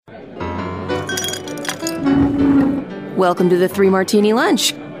Welcome to the Three Martini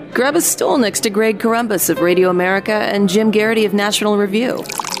Lunch. Grab a stool next to Greg Columbus of Radio America and Jim Garrity of National Review.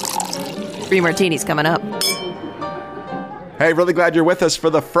 Three Martinis coming up. Hey, really glad you're with us for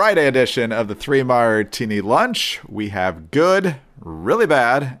the Friday edition of the Three Martini Lunch. We have good, really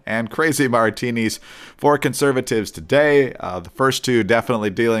bad, and crazy martinis for conservatives today. The first two definitely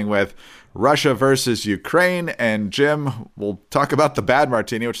dealing with Russia versus Ukraine, and Jim will talk about the bad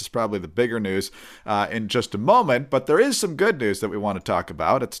martini, which is probably the bigger news, in just a moment. But there is some good news that we want to talk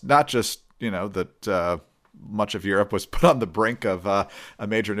about. It's not just, that much of Europe was put on the brink of a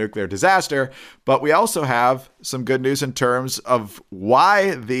major nuclear disaster, but we also have some good news in terms of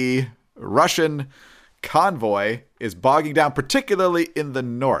why the Russian convoy is bogging down, particularly in the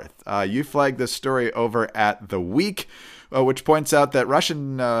north. You flagged this story over at The Week, which points out that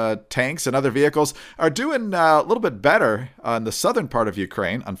Russian tanks and other vehicles are doing a little bit better in the southern part of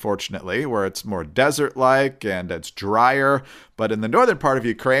Ukraine, unfortunately, where it's more desert-like and it's drier. But in the northern part of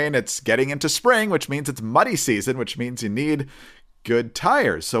Ukraine, it's getting into spring, which means it's muddy season, which means you need good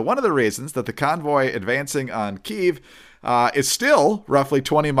tires. So one of the reasons that the convoy advancing on Kyiv is still roughly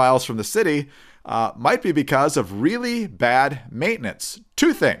 20 miles from the city might be because of really bad maintenance.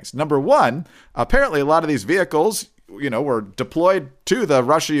 Two things. Number one, apparently a lot of these vehicles were deployed to the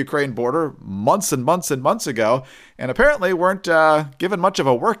Russia-Ukraine border months and months and months ago, and apparently weren't given much of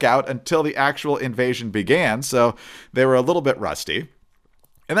a workout until the actual invasion began, so they were a little bit rusty.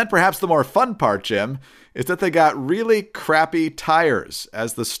 And then perhaps the more fun part, Jim, is that they got really crappy tires.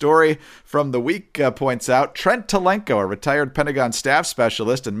 As the story from The Week points out, Trent Telenko, a retired Pentagon staff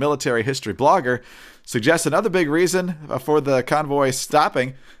specialist and military history blogger, suggests another big reason for the convoy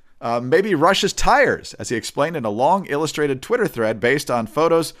stopping maybe Russia's tires, as he explained in a long illustrated Twitter thread based on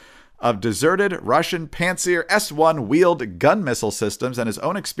photos of deserted Russian Pantsir S-1 wheeled gun missile systems and his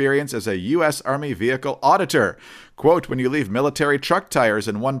own experience as a U.S. Army vehicle auditor. Quote, when you leave military truck tires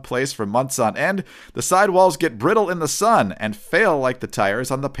in one place for months on end, the sidewalls get brittle in the sun and fail like the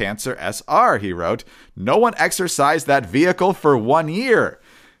tires on the Pantsir SR, he wrote. No one exercised that vehicle for 1 year.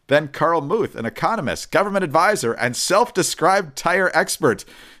 Then Carl Muth, an economist, government advisor, and self-described tire expert,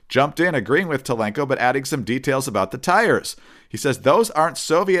 jumped in agreeing with Telenko, but adding some details about the tires. He says those aren't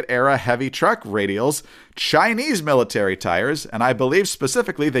Soviet-era heavy truck radials, Chinese military tires, and I believe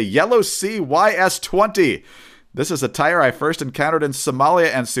specifically the Yellow Sea YS-20. This is a tire I first encountered in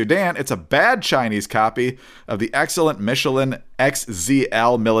Somalia and Sudan. It's a bad Chinese copy of the excellent Michelin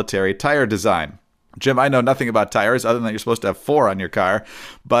XZL military tire design. Jim, I know nothing about tires other than you're supposed to have 4 on your car,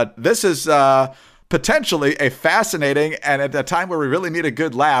 but this is potentially a fascinating, and at a time where we really need a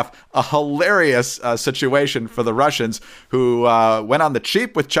good laugh, a hilarious situation for the Russians who went on the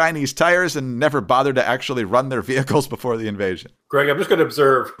cheap with Chinese tires and never bothered to actually run their vehicles before the invasion. Greg, I'm just going to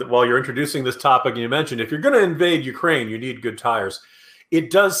observe that while you're introducing this topic, and you mentioned if you're going to invade Ukraine, you need good tires.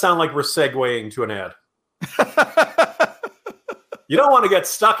 It does sound like we're segueing to an ad. You don't want to get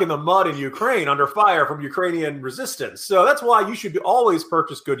stuck in the mud in Ukraine under fire from Ukrainian resistance. So that's why you should always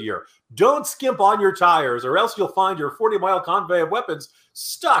purchase Goodyear. Don't skimp on your tires, or else you'll find your 40-mile convoy of weapons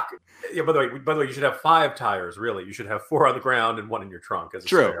stuck. Yeah, by the way, you should have 5 tires, really. You should have 4 on the ground and 1 in your trunk as a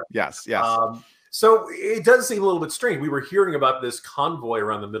True. spare. Yes. So it does seem a little bit strange. We were hearing about this convoy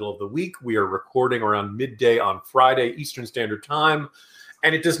around the middle of the week. We are recording around midday on Friday, Eastern Standard Time.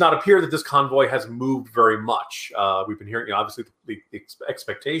 And it does not appear that this convoy has moved very much. We've been hearing, obviously, the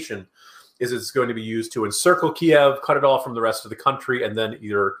expectation is it's going to be used to encircle Kiev, cut it off from the rest of the country, and then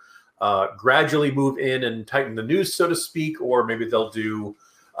either gradually move in and tighten the noose, so to speak, or maybe they'll do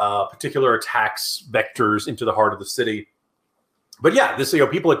particular attacks vectors into the heart of the city. But yeah, this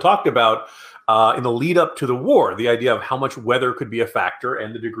people had talked about in the lead up to the war, the idea of how much weather could be a factor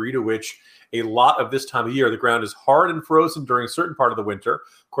and the degree to which a lot of this time of year, the ground is hard and frozen during a certain part of the winter.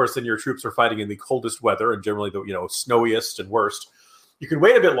 Of course, then your troops are fighting in the coldest weather and generally the snowiest and worst. You can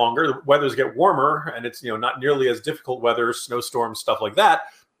wait a bit longer. The weathers get warmer and it's not nearly as difficult weather, snowstorms, stuff like that.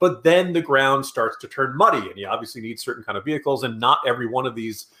 But then the ground starts to turn muddy, and you obviously need certain kind of vehicles. And not every one of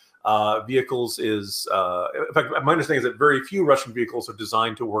these vehicles is. In fact, my understanding is that very few Russian vehicles are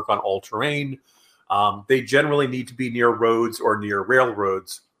designed to work on all terrain. They generally need to be near roads or near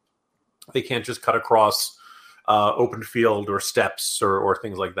railroads. They can't just cut across open field or steps or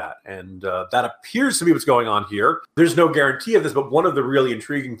things like that. And that appears to be what's going on here. There's no guarantee of this, but one of the really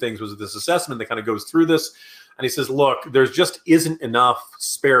intriguing things was this assessment that kind of goes through this. And he says, look, there just isn't enough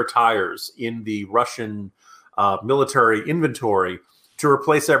spare tires in the Russian military inventory to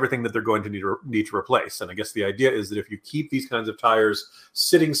replace everything that they're going to need to replace. And I guess the idea is that if you keep these kinds of tires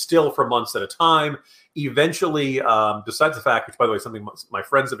sitting still for months at a time, eventually, besides the fact, which by the way, something my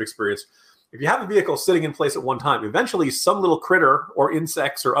friends have experienced, if you have a vehicle sitting in place at one time, eventually some little critter or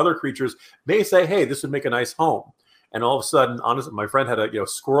insects or other creatures may say, hey, this would make a nice home. And all of a sudden, honestly, my friend had a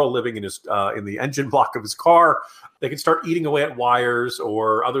squirrel living in the engine block of his car. They can start eating away at wires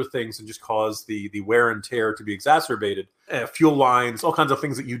or other things and just cause the wear and tear to be exacerbated. Fuel lines, all kinds of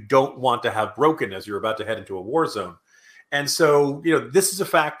things that you don't want to have broken as you're about to head into a war zone. And so, this is a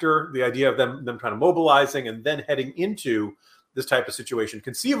factor. The idea of them kind of mobilizing and then heading into this type of situation,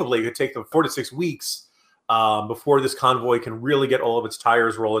 conceivably, it could take them 4 to 6 weeks before this convoy can really get all of its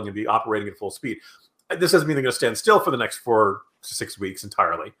tires rolling and be operating at full speed. This doesn't mean they're going to stand still for the next 4 to 6 weeks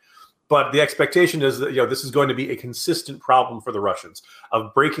entirely. But the expectation is that this is going to be a consistent problem for the Russians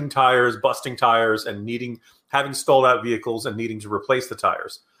of breaking tires, busting tires, and having stalled out vehicles and needing to replace the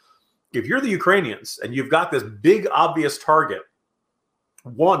tires. If you're the Ukrainians and you've got this big, obvious target,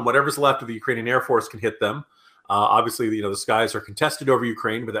 one, whatever's left of the Ukrainian Air Force can hit them. Obviously, the skies are contested over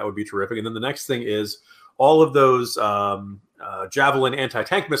Ukraine, but that would be terrific. And then the next thing is all of those Javelin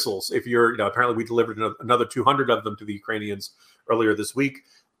anti-tank missiles. If apparently we delivered another 200 of them to the Ukrainians earlier this week.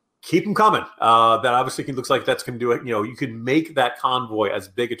 Keep them coming. That obviously looks like that's going to do it. You can make that convoy as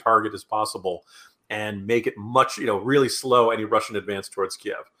big a target as possible and make it much, really slow any Russian advance towards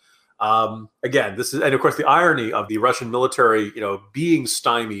Kiev. Again, and of course the irony of the Russian military, being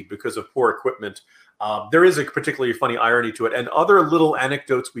stymied because of poor equipment. There is a particularly funny irony to it, and other little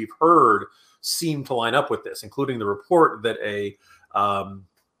anecdotes we've heard seem to line up with this, including the report that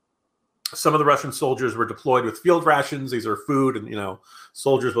some of the Russian soldiers were deployed with field rations. These are food, and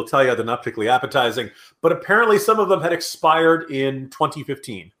soldiers will tell you they're not particularly appetizing. But apparently, some of them had expired in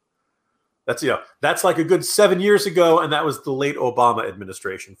 2015. That's like a good 7 years ago, and that was the late Obama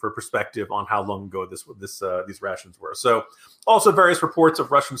administration, for perspective on how long ago these rations were. So, also various reports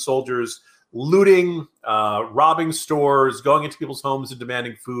of Russian soldiers looting, robbing stores, going into people's homes and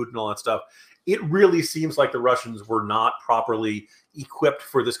demanding food and all that stuff. It really seems like the Russians were not properly equipped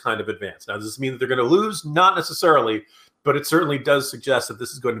for this kind of advance. Now, does this mean that they're going to lose? Not necessarily, but it certainly does suggest that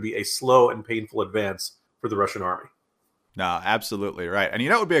this is going to be a slow and painful advance for the Russian army. No, absolutely right. And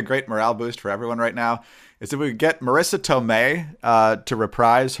it would be a great morale boost for everyone right now is if we could get Marissa Tomei to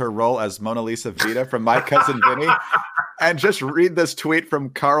reprise her role as Mona Lisa Vita from My Cousin Vinny and just read this tweet from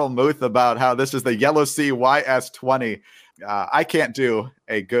Carl Muth about how this is the Yellow Sea YS-20. I can't do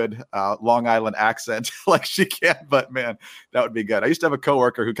a good Long Island accent like she can, but man, that would be good. I used to have a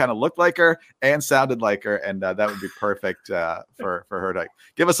coworker who kind of looked like her and sounded like her, and that would be perfect for her to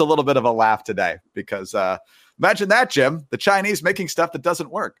give us a little bit of a laugh today because imagine that, Jim, the Chinese making stuff that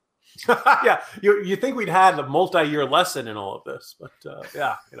doesn't work. Yeah, you think we'd had a multi-year lesson in all of this, but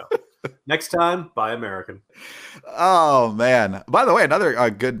next time, buy American. Oh, man. By the way, another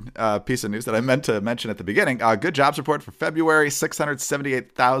good piece of news that I meant to mention at the beginning, good jobs report for February,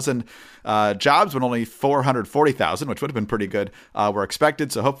 678,000 jobs, but only 440,000, which would have been pretty good, were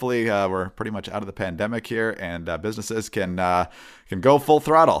expected. So hopefully we're pretty much out of the pandemic here and businesses can go full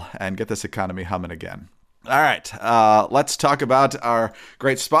throttle and get this economy humming again. All right, let's talk about our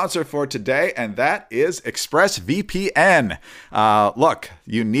great sponsor for today, and that is ExpressVPN. Look,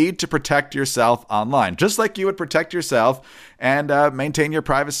 you need to protect yourself online, just like you would protect yourself and maintain your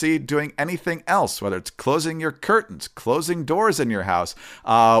privacy doing anything else, whether it's closing your curtains, closing doors in your house,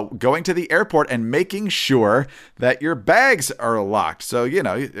 going to the airport and making sure that your bags are locked. So,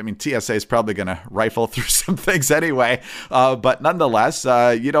 TSA is probably going to rifle through some things anyway, but nonetheless,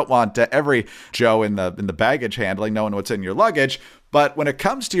 you don't want every Joe in the baggage handling knowing what's in your luggage. But when it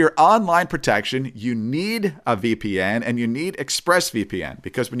comes to your online protection, you need a VPN and you need ExpressVPN,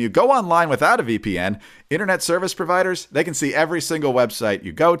 because when you go online without a VPN, internet service providers, they can see every single website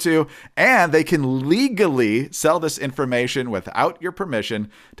you go to, and they can legally sell this information without your permission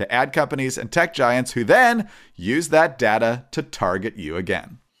to ad companies and tech giants who then use that data to target you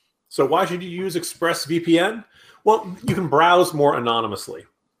again. So why should you use ExpressVPN? Well, you can browse more anonymously.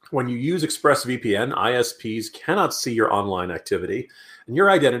 When you use ExpressVPN, ISPs cannot see your online activity, and your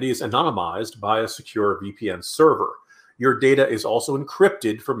identity is anonymized by a secure VPN server. Your data is also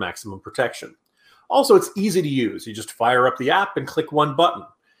encrypted for maximum protection. Also, it's easy to use. You just fire up the app and click one button.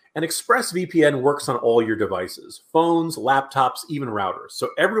 And ExpressVPN works on all your devices, phones, laptops, even routers. So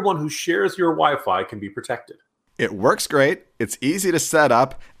everyone who shares your Wi-Fi can be protected. It works great. It's easy to set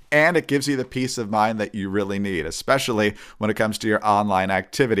up. and it gives you the peace of mind that you really need, especially when it comes to your online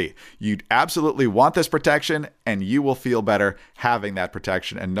activity. You absolutely want this protection, and you will feel better having that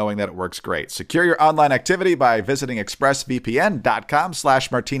protection and knowing that it works great. Secure your online activity by visiting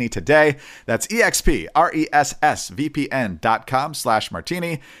expressvpn.com/martini today. That's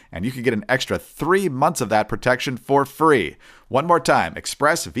expressvpn.com/martini, and you can get an extra 3 months of that protection for free. One more time,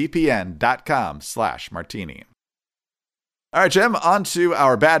 expressvpn.com/martini. All right, Jim, on to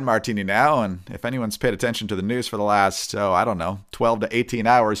our bad martini now. And if anyone's paid attention to the news for the last, 12 to 18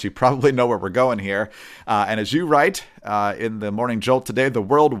 hours, you probably know where we're going here. And as you write in the Morning Jolt today, the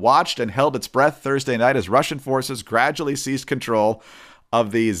world watched and held its breath Thursday night as Russian forces gradually seized control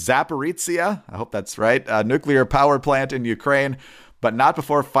of the Zaporizhzhia, I hope that's right, nuclear power plant in Ukraine, but not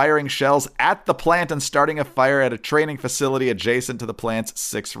before firing shells at the plant and starting a fire at a training facility adjacent to the plant's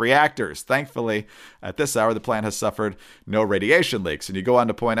 6 reactors. Thankfully, at this hour, the plant has suffered no radiation leaks. And you go on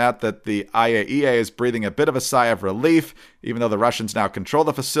to point out that the IAEA is breathing a bit of a sigh of relief. Even though the Russians now control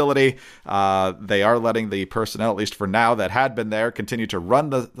the facility, they are letting the personnel, at least for now, that had been there, continue to run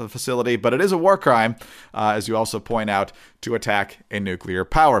the facility. But it is a war crime, as you also point out, to attack a nuclear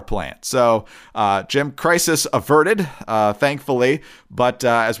power plant. So, Jim, crisis averted, thankfully. But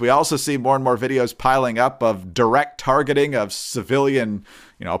as we also see more and more videos piling up of direct targeting of civilian,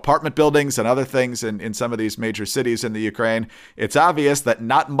 apartment buildings and other things in some of these major cities in the Ukraine, it's obvious that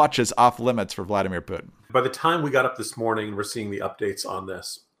not much is off limits for Vladimir Putin. By the time we got up this morning and we're seeing the updates on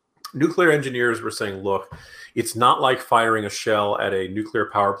this, nuclear engineers were saying, look, it's not like firing a shell at a nuclear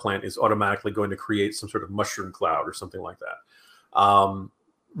power plant is automatically going to create some sort of mushroom cloud or something like that.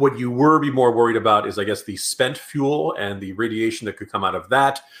 What you be more worried about is, I guess, the spent fuel and the radiation that could come out of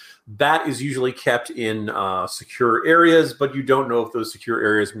that. That is usually kept in secure areas, but you don't know if those secure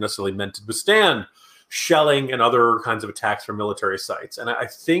areas are necessarily meant to withstand shelling and other kinds of attacks from military sites. And I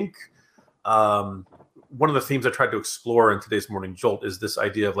think one of the themes I tried to explore in today's Morning Jolt is this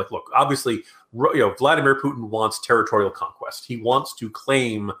idea of, look, obviously, Vladimir Putin wants territorial conquest. He wants to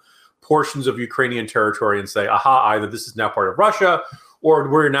claim portions of Ukrainian territory and say, aha, either this is now part of Russia, or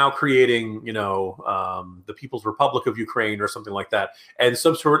we're now creating, the People's Republic of Ukraine or something like that, and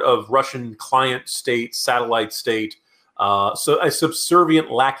some sort of Russian client state, satellite state, so a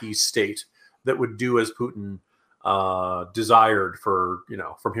subservient lackey state that would do as Putin desired for,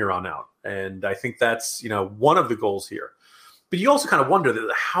 from here on out. And I think that's, one of the goals here. But you also kind of wonder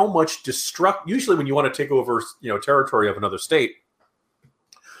that how much usually when you want to take over, territory of another state,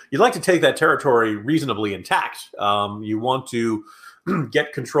 you'd like to take that territory reasonably intact. You want to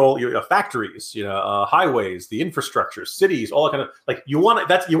get control, factories, highways, the infrastructure, cities, all that kind of, you want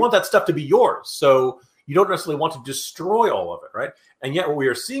that stuff to be yours. So you don't necessarily want to destroy all of it, right? And yet what we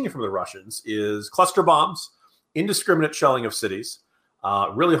are seeing from the Russians is cluster bombs, indiscriminate shelling of cities.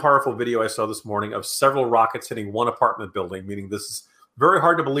 Really horrible video I saw this morning of several rockets hitting one apartment building, meaning this is very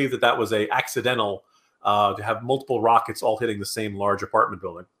hard to believe that was a accidental to have multiple rockets all hitting the same large apartment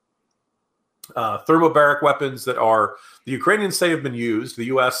building. Thermobaric weapons that the Ukrainians say have been used. The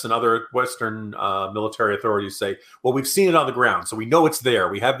U.S. and other Western military authorities say, well, we've seen it on the ground, so we know it's there.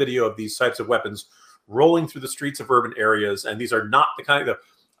 We have video of these types of weapons rolling through the streets of urban areas, and these are not the kind of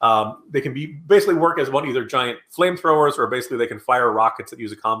they can basically work as either giant flamethrowers, or basically they can fire rockets that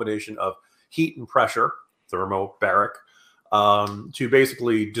use a combination of heat and pressure, thermobaric, to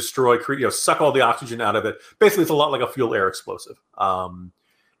basically destroy, suck all the oxygen out of it. Basically, it's a lot like a fuel air explosive.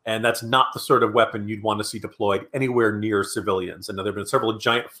 And that's not the sort of weapon you'd want to see deployed anywhere near civilians. And there have been several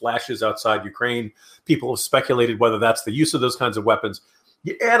giant flashes outside Ukraine. People have speculated whether that's the use of those kinds of weapons.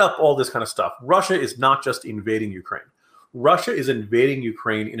 You add up all this kind of stuff. Russia is not just invading Ukraine. Russia is invading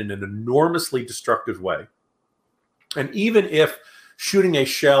Ukraine in an enormously destructive way. And even if shooting a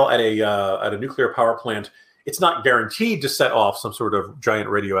shell at a nuclear power plant, it's not guaranteed to set off some sort of giant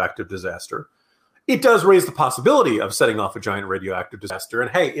radioactive disaster. It does raise the possibility of setting off a giant radioactive disaster. And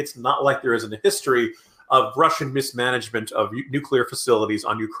hey, it's not like there isn't a history of Russian mismanagement of nuclear facilities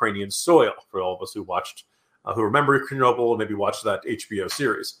on Ukrainian soil, for all of us who remember Chernobyl and maybe watched that HBO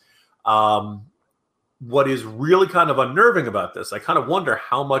series. What is really kind of unnerving about this, I kind of wonder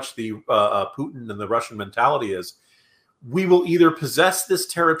how much the Putin and the Russian mentality is, we will either possess this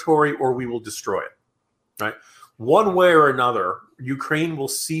territory or we will destroy it, right? One way or another, Ukraine will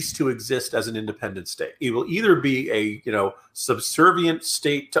cease to exist as an independent state. It will either be a subservient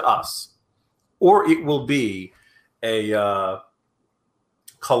state to us, or it will be a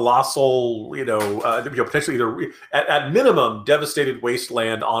colossal, potentially either at minimum devastated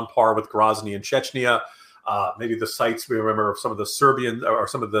wasteland on par with Grozny and Chechnya. Maybe the sites we remember of some of the Serbian or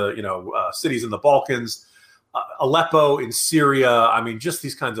some of the cities in the Balkans. Aleppo in Syria. I mean, just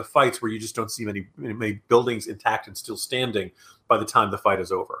these kinds of fights where you just don't see many buildings intact and still standing by the time the fight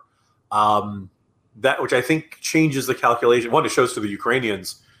is over. That which I think changes the calculation. One, it shows to the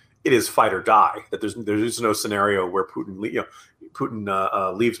Ukrainians it is fight or die. That there's no scenario where Putin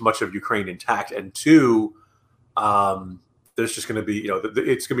leaves much of Ukraine intact. And two, there's just going to be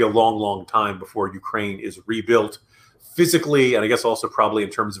it's going to be a long time before Ukraine is rebuilt physically, and I guess also probably in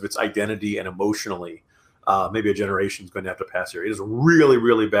terms of its identity and emotionally. Maybe a generation is going to have to pass here. It is really,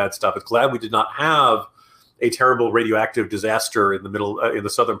 really bad stuff. It's glad we did not have a terrible radioactive disaster in the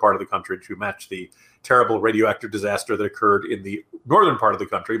southern part of the country to match the terrible radioactive disaster that occurred in the northern part of the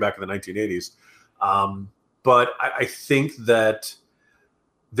country back in the 1980s. But I think that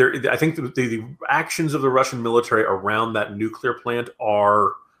the actions of the Russian military around that nuclear plant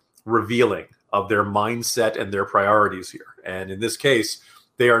are revealing of their mindset and their priorities here. And in this case,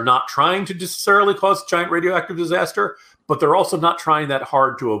 they are not trying to necessarily cause a giant radioactive disaster, but they're also not trying that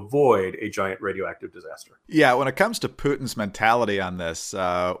hard to avoid a giant radioactive disaster. Yeah, when it comes to Putin's mentality on this,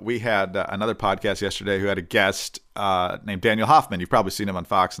 we had another podcast yesterday who had a guest named Daniel Hoffman. You've probably seen him on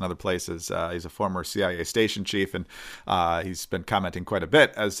Fox and other places. He's a former CIA station chief, and he's been commenting quite a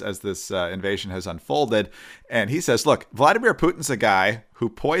bit as this invasion has unfolded. And he says, look, Vladimir Putin's a guy who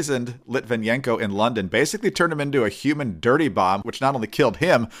poisoned Litvinenko in London, basically turned him into a human dirty bomb, which not only killed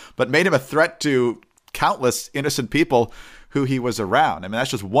him, but made him a threat to countless innocent people who he was around. I mean,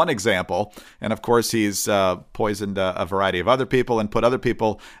 that's just one example. And of course, he's poisoned a variety of other people and put other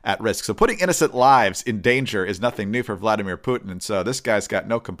people at risk. So putting innocent lives in danger is nothing new for Vladimir Putin. And so this guy's got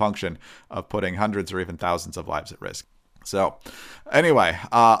no compunction of putting hundreds or even thousands of lives at risk. So anyway,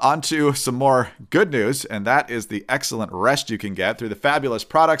 on to some more good news, and that is the excellent rest you can get through the fabulous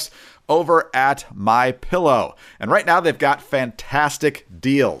products over at MyPillow. And right now they've got fantastic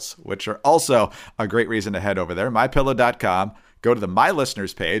deals, which are also a great reason to head over there. MyPillow.com. Go to the My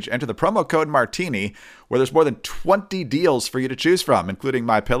Listeners page, enter the promo code Martini, where there's more than 20 deals for you to choose from, including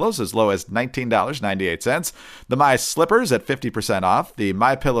My Pillows as low as $19.98, the My Slippers at 50% off, the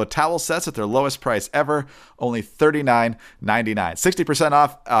My Pillow towel sets at their lowest price ever, only $39.99, 60%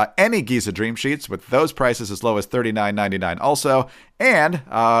 off any Giza Dream Sheets with those prices as low as $39.99 also, and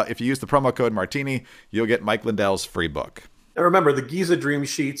if you use the promo code Martini, you'll get Mike Lindell's free book. Now remember, the Giza Dream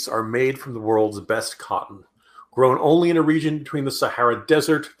Sheets are made from the world's best cotton, grown only in a region between the Sahara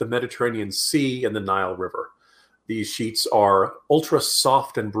Desert, the Mediterranean Sea, and the Nile River. These sheets are ultra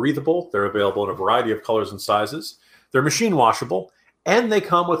soft and breathable. They're available in a variety of colors and sizes. They're machine washable, and they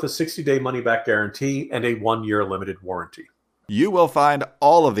come with a 60-day money-back guarantee and a 1-year limited warranty. You will find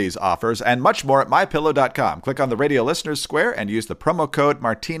all of these offers and much more at MyPillow.com. Click on the Radio Listeners Square and use the promo code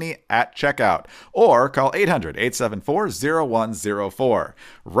Martini at checkout. Or call 800-874-0104.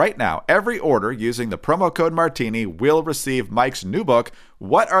 Right now, every order using the promo code Martini will receive Mike's new book,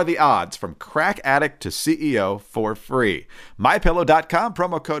 What Are the Odds? From Crack Addict to CEO, for free. MyPillow.com,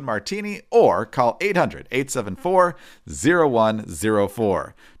 promo code Martini, or call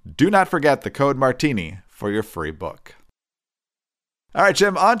 800-874-0104. Do not forget the code Martini for your free book. All right,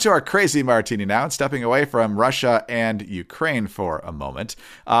 Jim, on to our crazy martini now, and stepping away from Russia and Ukraine for a moment.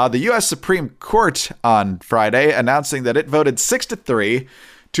 The U.S. Supreme Court on Friday announcing that it voted 6-3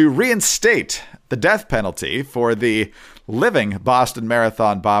 to reinstate the death penalty for the living Boston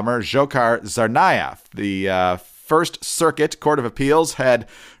Marathon bomber Dzhokhar Tsarnaev. The First Circuit Court of Appeals had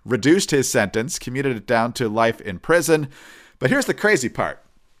reduced his sentence, commuted it down to life in prison. But here's the crazy part.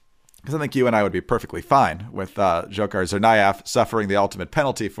 Because I think you and I would be perfectly fine with Dzhokhar Tsarnaev suffering the ultimate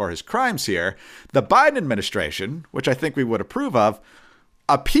penalty for his crimes here. The Biden administration, which I think we would approve of,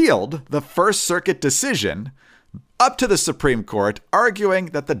 appealed the First Circuit decision up to the Supreme Court,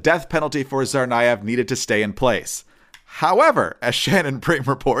 arguing that the death penalty for Tsarnaev needed to stay in place. However, as Shannon Bream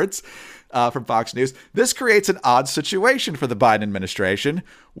reports from Fox News, this creates an odd situation for the Biden administration,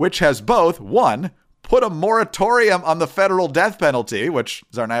 which has both, one, put a moratorium on the federal death penalty, which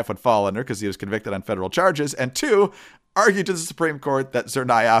Tsarnaev would fall under because he was convicted on federal charges, and two, argued to the Supreme Court that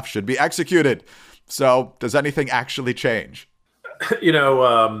Tsarnaev should be executed. So does anything actually change? You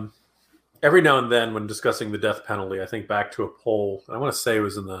know, every now and then when discussing the death penalty, I think back to a poll, I want to say it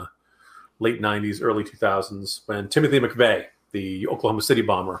was in the late 90s, early 2000s, when Timothy McVeigh, the Oklahoma City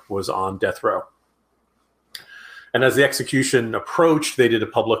bomber, was on death row. And as the execution approached, they did a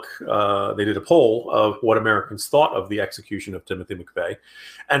poll of what Americans thought of the execution of Timothy McVeigh.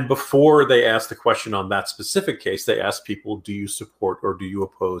 And before they asked the question on that specific case, they asked people, do you support or do you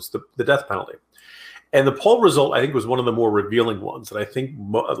oppose the death penalty? And the poll result, I think, was one of the more revealing ones. And I think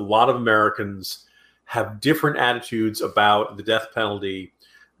a lot of Americans have different attitudes about the death penalty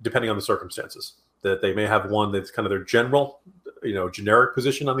depending on the circumstances. that they may have one that's kind of their generic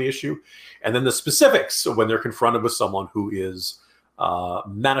position on the issue, and then the specifics when they're confronted with someone who is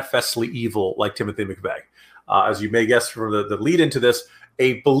manifestly evil, like Timothy McVeigh. As you may guess from the lead into this,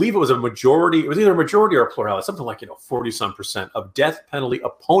 I believe it was either a majority or a plurality, something like 40-some% of death penalty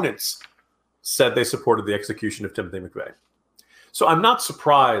opponents said they supported the execution of Timothy McVeigh. So I'm not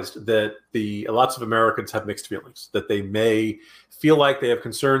surprised that lots of Americans have mixed feelings, that they may feel like they have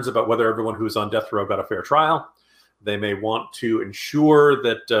concerns about whether everyone who is on death row got a fair trial. They may want to ensure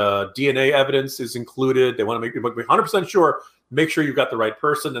that DNA evidence is included. They want to be 100% sure, make sure you've got the right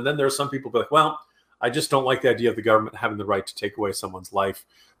person. And then there are some people who are like, well, I just don't like the idea of the government having the right to take away someone's life.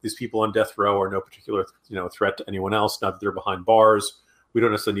 These people on death row are no particular threat to anyone else, not that they're behind bars. We don't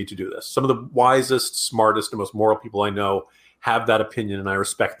necessarily need to do this. Some of the wisest, smartest, and most moral people I know have that opinion, and I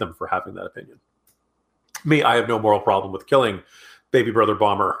respect them for having that opinion. Me, I have no moral problem with killing baby brother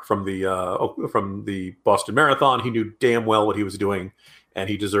bomber from the Boston Marathon. He knew damn well what he was doing, and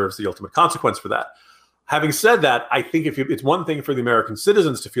he deserves the ultimate consequence for that. Having said that, I think it's one thing for the American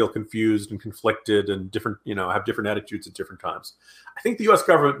citizens to feel confused and conflicted and different, have different attitudes at different times. I think the U.S.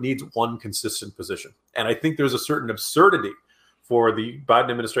 government needs one consistent position, and I think there's a certain absurdity for the Biden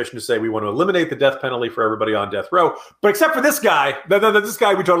administration to say we want to eliminate the death penalty for everybody on death row, but except for this guy, this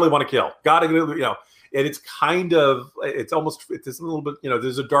guy we totally want to kill. And it's it's a little bit,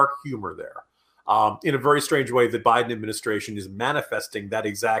 there's a dark humor there. In a very strange way, the Biden administration is manifesting that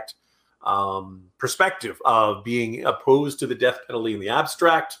exact perspective of being opposed to the death penalty in the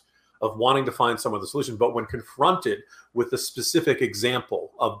abstract, of wanting to find some other solution. But when confronted with a specific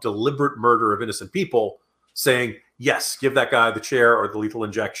example of deliberate murder of innocent people, saying, yes, give that guy the chair or the lethal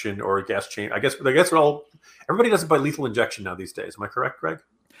injection or a gas chamber. I guess everybody does it by lethal injection now these days. Am I correct, Greg?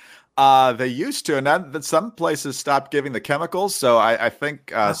 They used to, and then some places stopped giving the chemicals. So I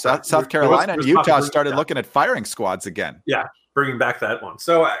think South Carolina and Utah started looking at firing squads again. Yeah, bringing back that one.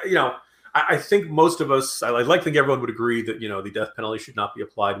 So, I think most of us, I'd like to think everyone would agree that, the death penalty should not be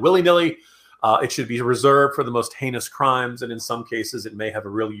applied willy-nilly. It should be reserved for the most heinous crimes. And in some cases, it may have a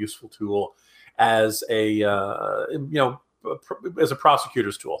really useful tool as a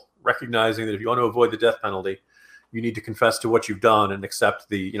prosecutor's tool, recognizing that if you want to avoid the death penalty, you need to confess to what you've done and accept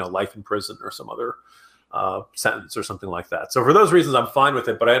the, life in prison or some other sentence or something like that. So for those reasons, I'm fine with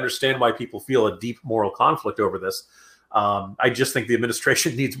it, but I understand why people feel a deep moral conflict over this. I just think the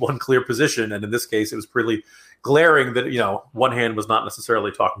administration needs one clear position. And in this case, it was pretty glaring that, one hand was not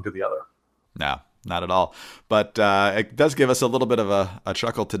necessarily talking to the other. No, not at all. But it does give us a little bit of a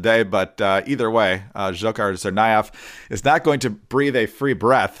chuckle today. But either way, Dzhokhar Tsarnaev is not going to breathe a free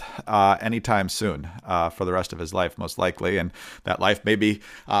breath anytime soon for the rest of his life, most likely. And that life may be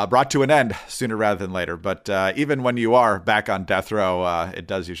brought to an end sooner rather than later. But even when you are back on death row, it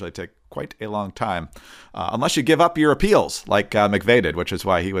does usually take quite a long time, unless you give up your appeals like McVeigh did, which is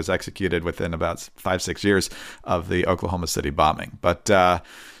why he was executed within about 5-6 years of the Oklahoma City bombing. But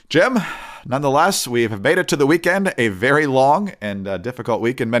Jim, nonetheless, we have made it to the weekend, a very long and difficult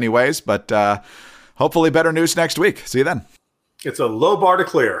week in many ways, but hopefully better news next week. See you then. It's a low bar to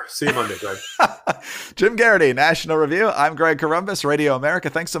clear. See you Monday, Greg. Jim Garrity, National Review. I'm Greg Corombos, Radio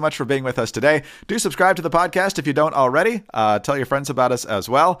America. Thanks so much for being with us today. Do subscribe to the podcast if you don't already. Tell your friends about us as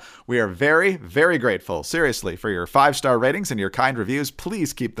well. We are very, very grateful, seriously, for your 5-star ratings and your kind reviews.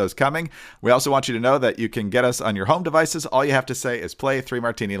 Please keep those coming. We also want you to know that you can get us on your home devices. All you have to say is play 3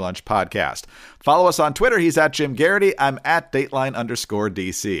 Martini Lunch podcast. Follow us on Twitter. He's at Jim Garrity. I'm at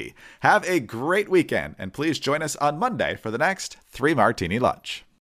Dateline_DC. Have a great weekend, and please join us on Monday for the next 3 Martini Lunch.